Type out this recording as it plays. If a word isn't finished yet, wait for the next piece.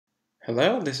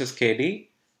Hello, this is Katie,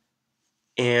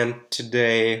 and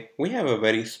today we have a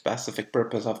very specific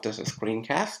purpose of this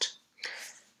screencast.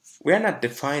 We are not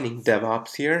defining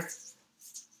DevOps here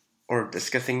or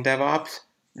discussing DevOps,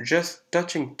 just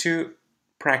touching two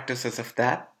practices of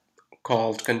that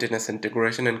called continuous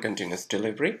integration and continuous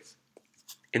delivery.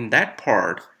 In that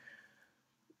part,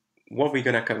 what we're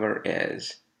gonna cover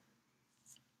is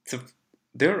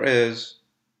there is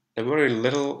a very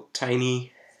little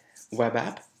tiny web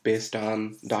app based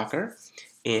on Docker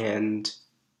and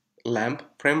LAMP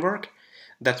framework.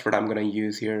 That's what I'm going to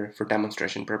use here for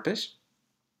demonstration purpose.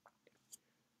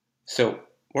 So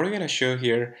what we're going to show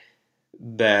here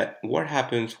that what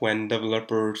happens when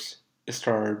developers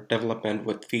start development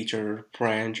with feature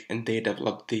branch and they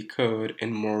develop the code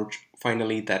and merge,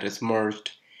 finally that is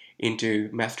merged into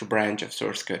master branch of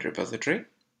source code repository.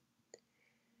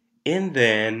 And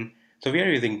then, so we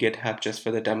are using GitHub just for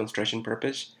the demonstration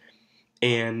purpose.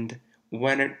 And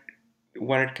when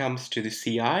it comes to the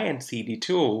CI and CD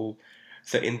tool,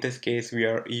 so in this case we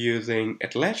are using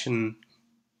Atlassian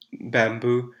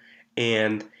Bamboo,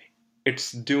 and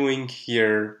it's doing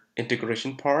here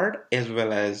integration part as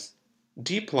well as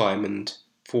deployment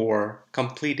for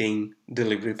completing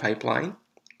delivery pipeline.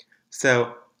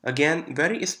 So again,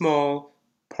 very small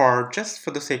part just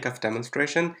for the sake of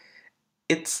demonstration.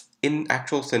 It's in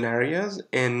actual scenarios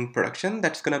in production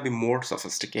that's going to be more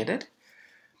sophisticated.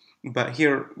 But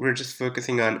here we're just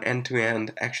focusing on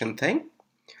end-to-end action thing.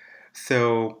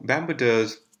 So Bamboo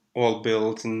does all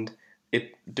builds, and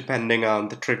it depending on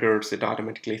the triggers, it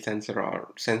automatically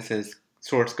senses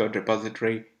source code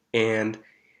repository, and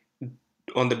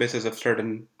on the basis of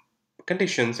certain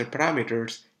conditions or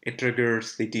parameters, it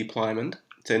triggers the deployment.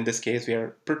 So in this case, we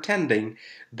are pretending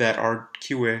that our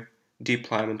QA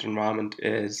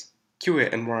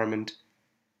environment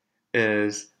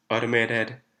is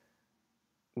automated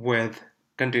with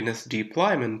continuous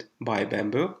deployment by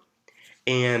Bamboo,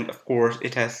 and of course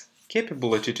it has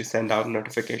capability to send out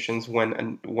notifications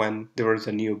when there is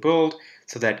a new build,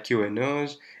 so that QA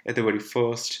knows at the very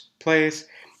first place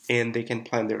and they can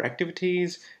plan their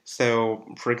activities. So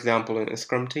for example, in a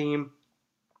Scrum team.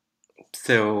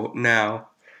 So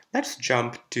now let's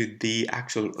jump to the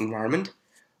actual environment,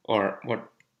 or what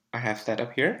I have set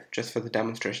up here just for the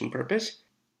demonstration purpose.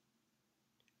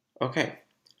 Okay,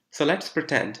 so let's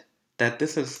pretend that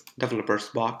this is developer's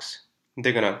box.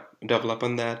 They're gonna develop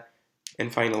on that,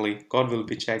 and finally code will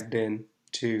be checked in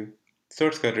to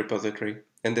source code repository.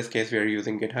 In this case, we are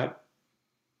using GitHub,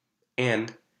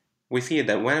 and we see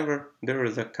that whenever there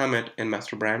is a commit in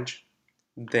master branch,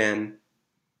 then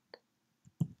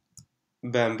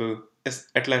Bamboo is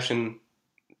Atlassian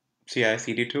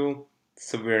CI/CD tool.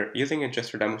 So we're using it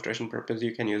just for demonstration purpose.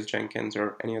 You can use Jenkins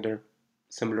or any other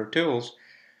similar tools,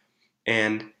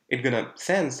 and it's gonna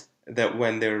sense that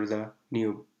when there is a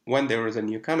new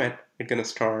commit, it's gonna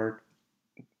start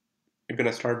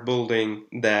building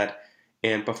that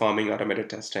and performing automated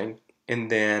testing. And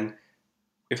then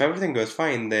if everything goes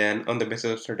fine, then on the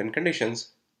basis of certain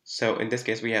conditions, so in this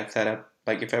case we have set up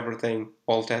like if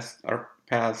all tests are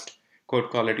passed, code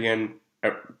quality and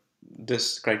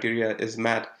this criteria is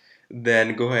met,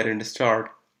 then go ahead and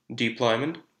start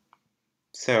deployment.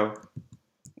 So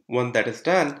once that is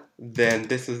done, then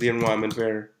this is the environment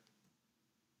where,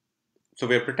 so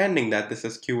we're pretending that this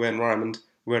is QA environment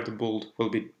where the build will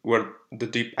be, where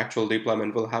the actual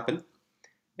deployment will happen.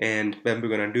 And Bamboo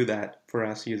gonna do that for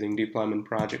us using deployment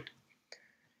project.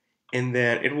 And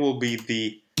then it will be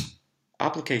the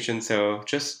application. So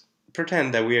just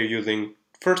pretend that we are using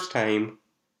first time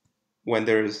when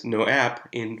there is no app.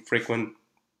 In frequent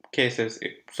cases,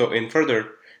 so in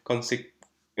further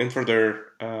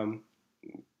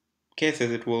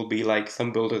cases, it will be like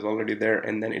some build is already there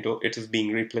and then it is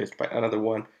being replaced by another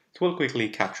one. So we'll quickly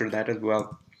capture that as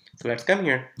well. So let's come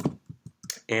here,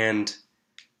 and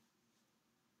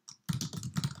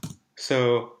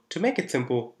so to make it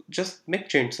simple, just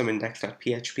change some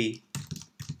index.php,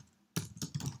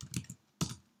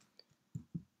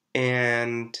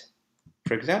 and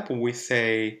for example we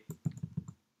say,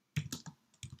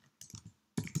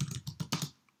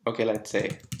 okay, let's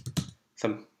say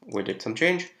we did some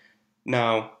change.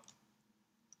 Now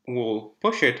we'll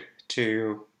push it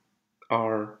to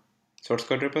our source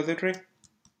code repository.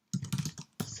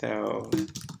 So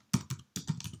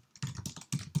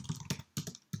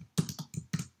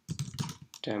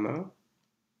demo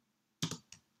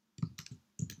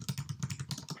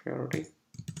priority.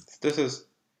 So this is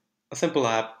a simple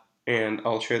app, and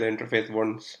I'll show the interface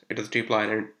once it is deployed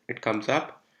and it comes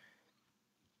up.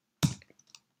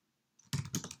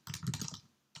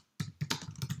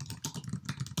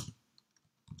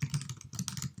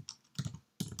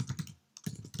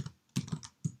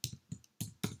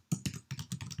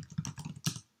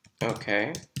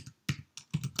 Okay.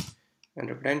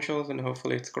 Enter credentials and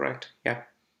hopefully it's correct. Yeah.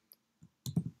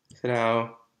 So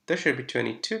now there should be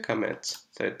 22 commits.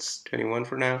 So it's 21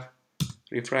 for now.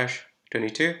 Refresh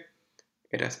 22.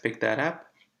 It has picked that up.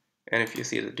 And if you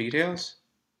see the details,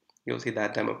 you'll see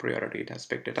that demo priority, it has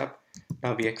picked it up.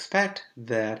 Now we expect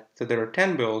that, so there are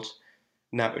 10 builds.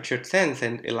 Now it should sense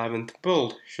an 11th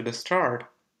build should start.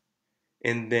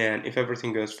 And then if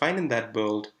everything goes fine in that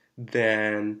build,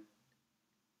 then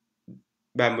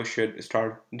Bamboo should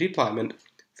start deployment.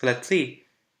 So let's see.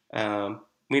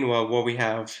 Meanwhile, what we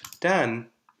have done,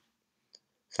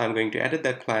 so I'm going to edit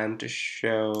that plan to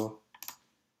show,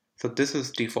 so this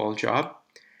is default job.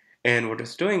 And what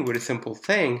it's doing with a simple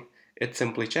thing, it's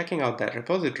simply checking out that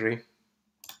repository.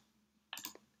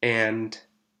 And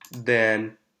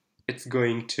then it's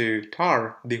going to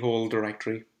tar the whole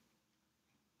directory.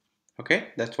 Okay,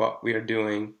 that's what we are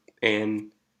doing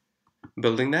in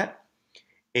building that.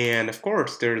 And of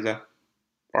course, there's a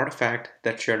artifact,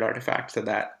 that shared artifact, so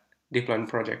that deployment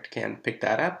project can pick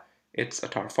that up. It's a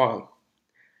tar file.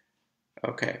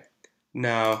 Okay,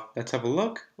 now let's have a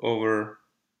look over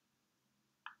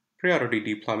priority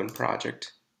deployment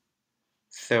project.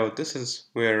 So this is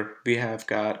where we have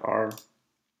got our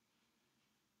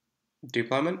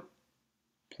deployment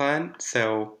plan.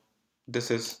 So this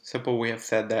is simple. We have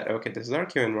said that, okay, this is our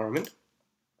queue environment.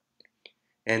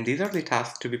 And these are the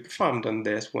tasks to be performed on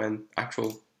this when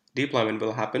actual deployment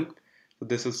will happen. So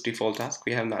this is default task.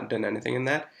 We have not done anything in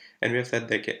that. And we have said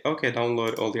that, okay,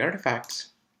 download all the artifacts.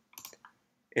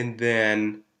 And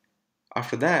then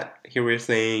after that, here we're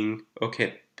saying,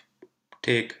 okay,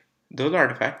 take those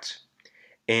artifacts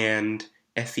and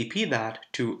SCP that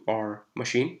to our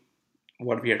machine,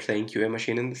 what we are saying QA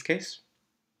machine in this case.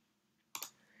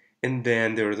 And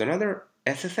then there is another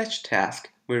SSH task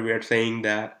where we are saying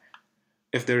that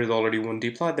if there is already one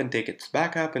deployed, then take its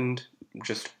backup and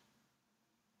just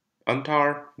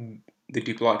untar the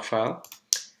deployed file.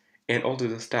 And all of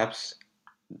the steps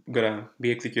gonna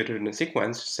be executed in a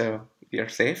sequence, so we are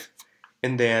safe.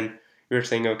 And then we're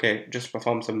saying, okay, just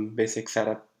perform some basic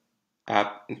setup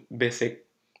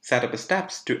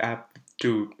steps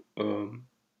to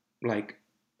like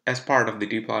as part of the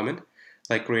deployment,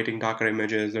 like creating Docker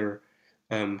images or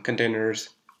containers,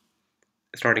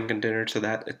 starting containers so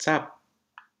that it's up.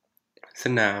 So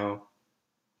now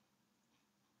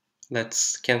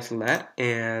let's cancel that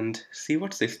and see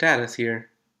what's the status here.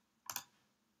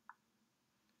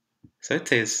 So it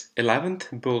says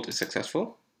 11th build is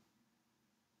successful.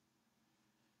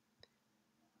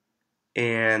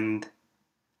 And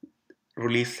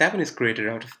release 7 is created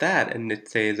out of that, and it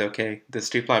says, okay, this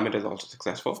deployment is also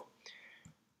successful.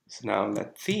 So now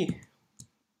let's see.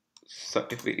 So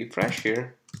if we refresh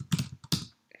here,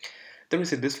 then we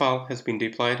see this file has been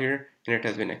deployed here, and it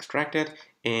has been extracted,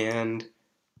 and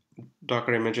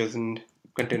Docker images and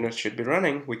containers should be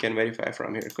running. We can verify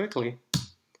from here quickly.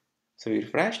 So we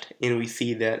refreshed, and we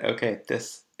see that, okay,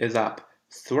 this is up.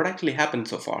 So what actually happened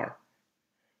so far?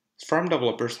 From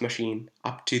developer's machine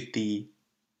up to the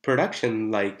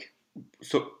production, like,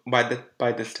 so by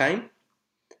this time,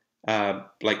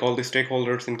 like all the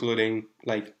stakeholders, including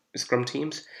like Scrum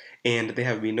teams, and they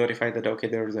have been notified that, okay,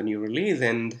 there is a new release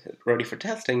and ready for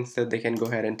testing, so they can go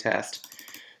ahead and test.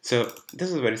 So this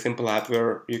is a very simple app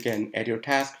where you can add your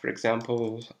task, for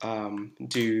example,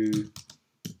 do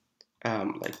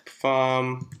like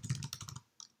perform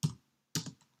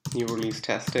new release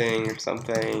testing or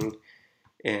something,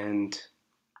 and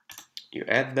you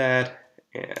add that,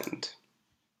 and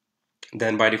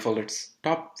then by default it's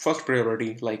top first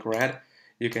priority, like red.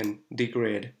 You can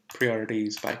degrade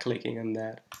priorities by clicking on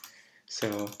that.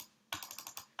 So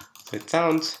it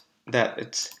sounds that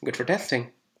it's good for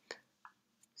testing.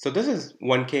 So this is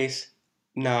one case.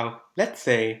 Now let's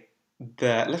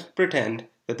pretend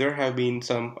that there have been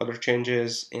some other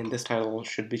changes and this title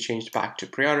should be changed back to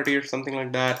priority or something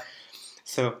like that.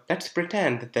 So let's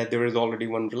pretend that there is already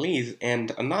one release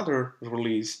and another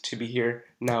release to be here.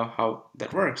 Now how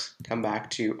that works, come back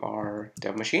to our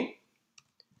dev machine.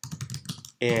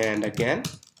 And again,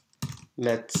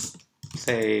 let's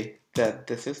say that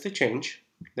this is the change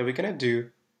that we're gonna do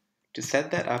to set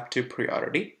that up to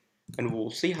priority, and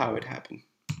we'll see how it happened.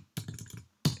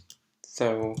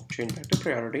 So change back to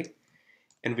priority,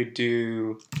 and we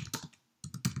do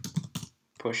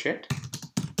push it,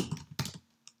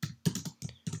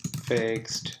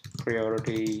 fixed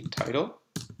priority title,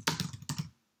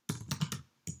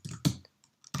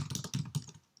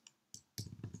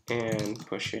 and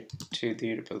push it to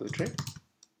the repository.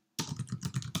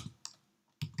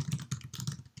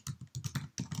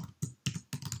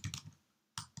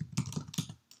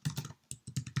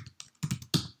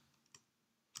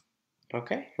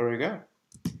 Okay, here we go.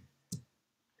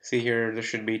 See here, there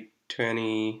should be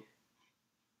 20.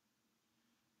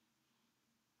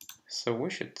 So we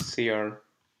should see our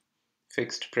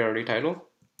fixed priority title.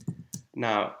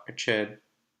 Now it should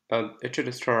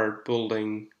start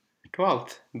building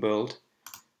 12th build.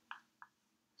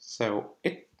 So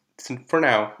for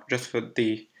now, just for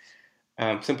the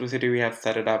simplicity, we have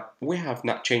set it up. We have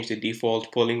not changed the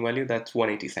default polling value. That's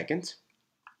 180 seconds.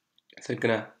 So it's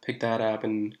gonna pick that up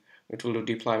and it will do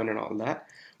deployment and all that.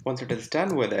 Once it is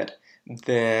done with it,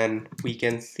 then we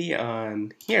can see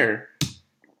on here.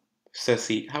 So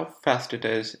see how fast it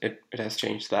is. It has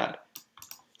changed that.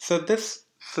 So this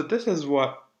is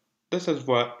what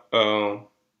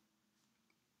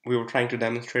we were trying to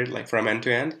demonstrate, like from end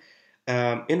to end.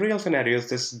 In real scenarios,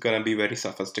 this is gonna be very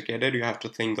sophisticated. You have to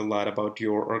think a lot about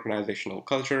your organizational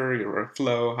culture, your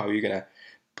workflow, how you're gonna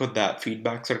put that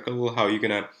feedback circle, how you're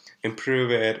gonna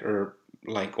improve it, or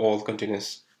like all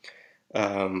continuous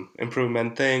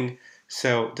improvement thing.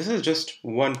 So this is just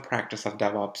one practice of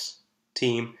DevOps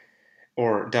team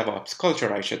or DevOps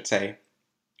culture, I should say.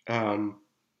 Um,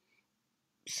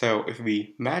 so if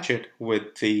we match it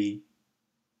with the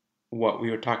what we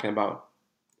were talking about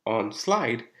on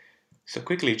slide, so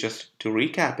quickly just to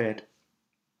recap it,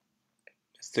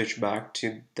 switch back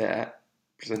to that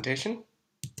presentation.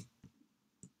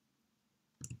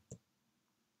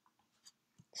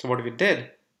 So what we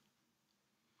did,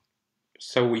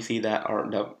 so we see that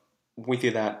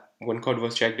when code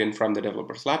was checked in from the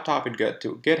developer's laptop, it got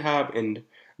to GitHub and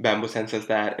Bamboo senses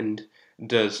that and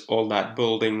does all that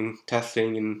building,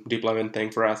 testing, and deployment thing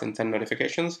for us and send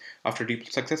notifications after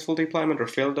successful deployment or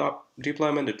failed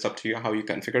deployment. It's up to you how you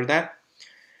configure that.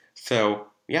 So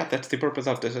yeah, that's the purpose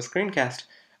of this screencast.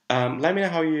 Let me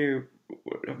know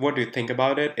what do you think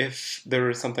about it? If there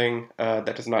is something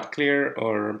that is not clear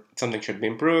or something should be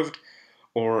improved,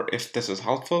 or if this is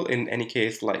helpful. In any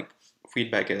case, like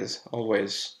feedback is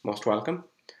always most welcome.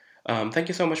 Thank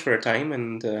you so much for your time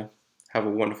and have a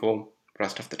wonderful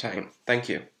rest of the time. Thank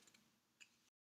you.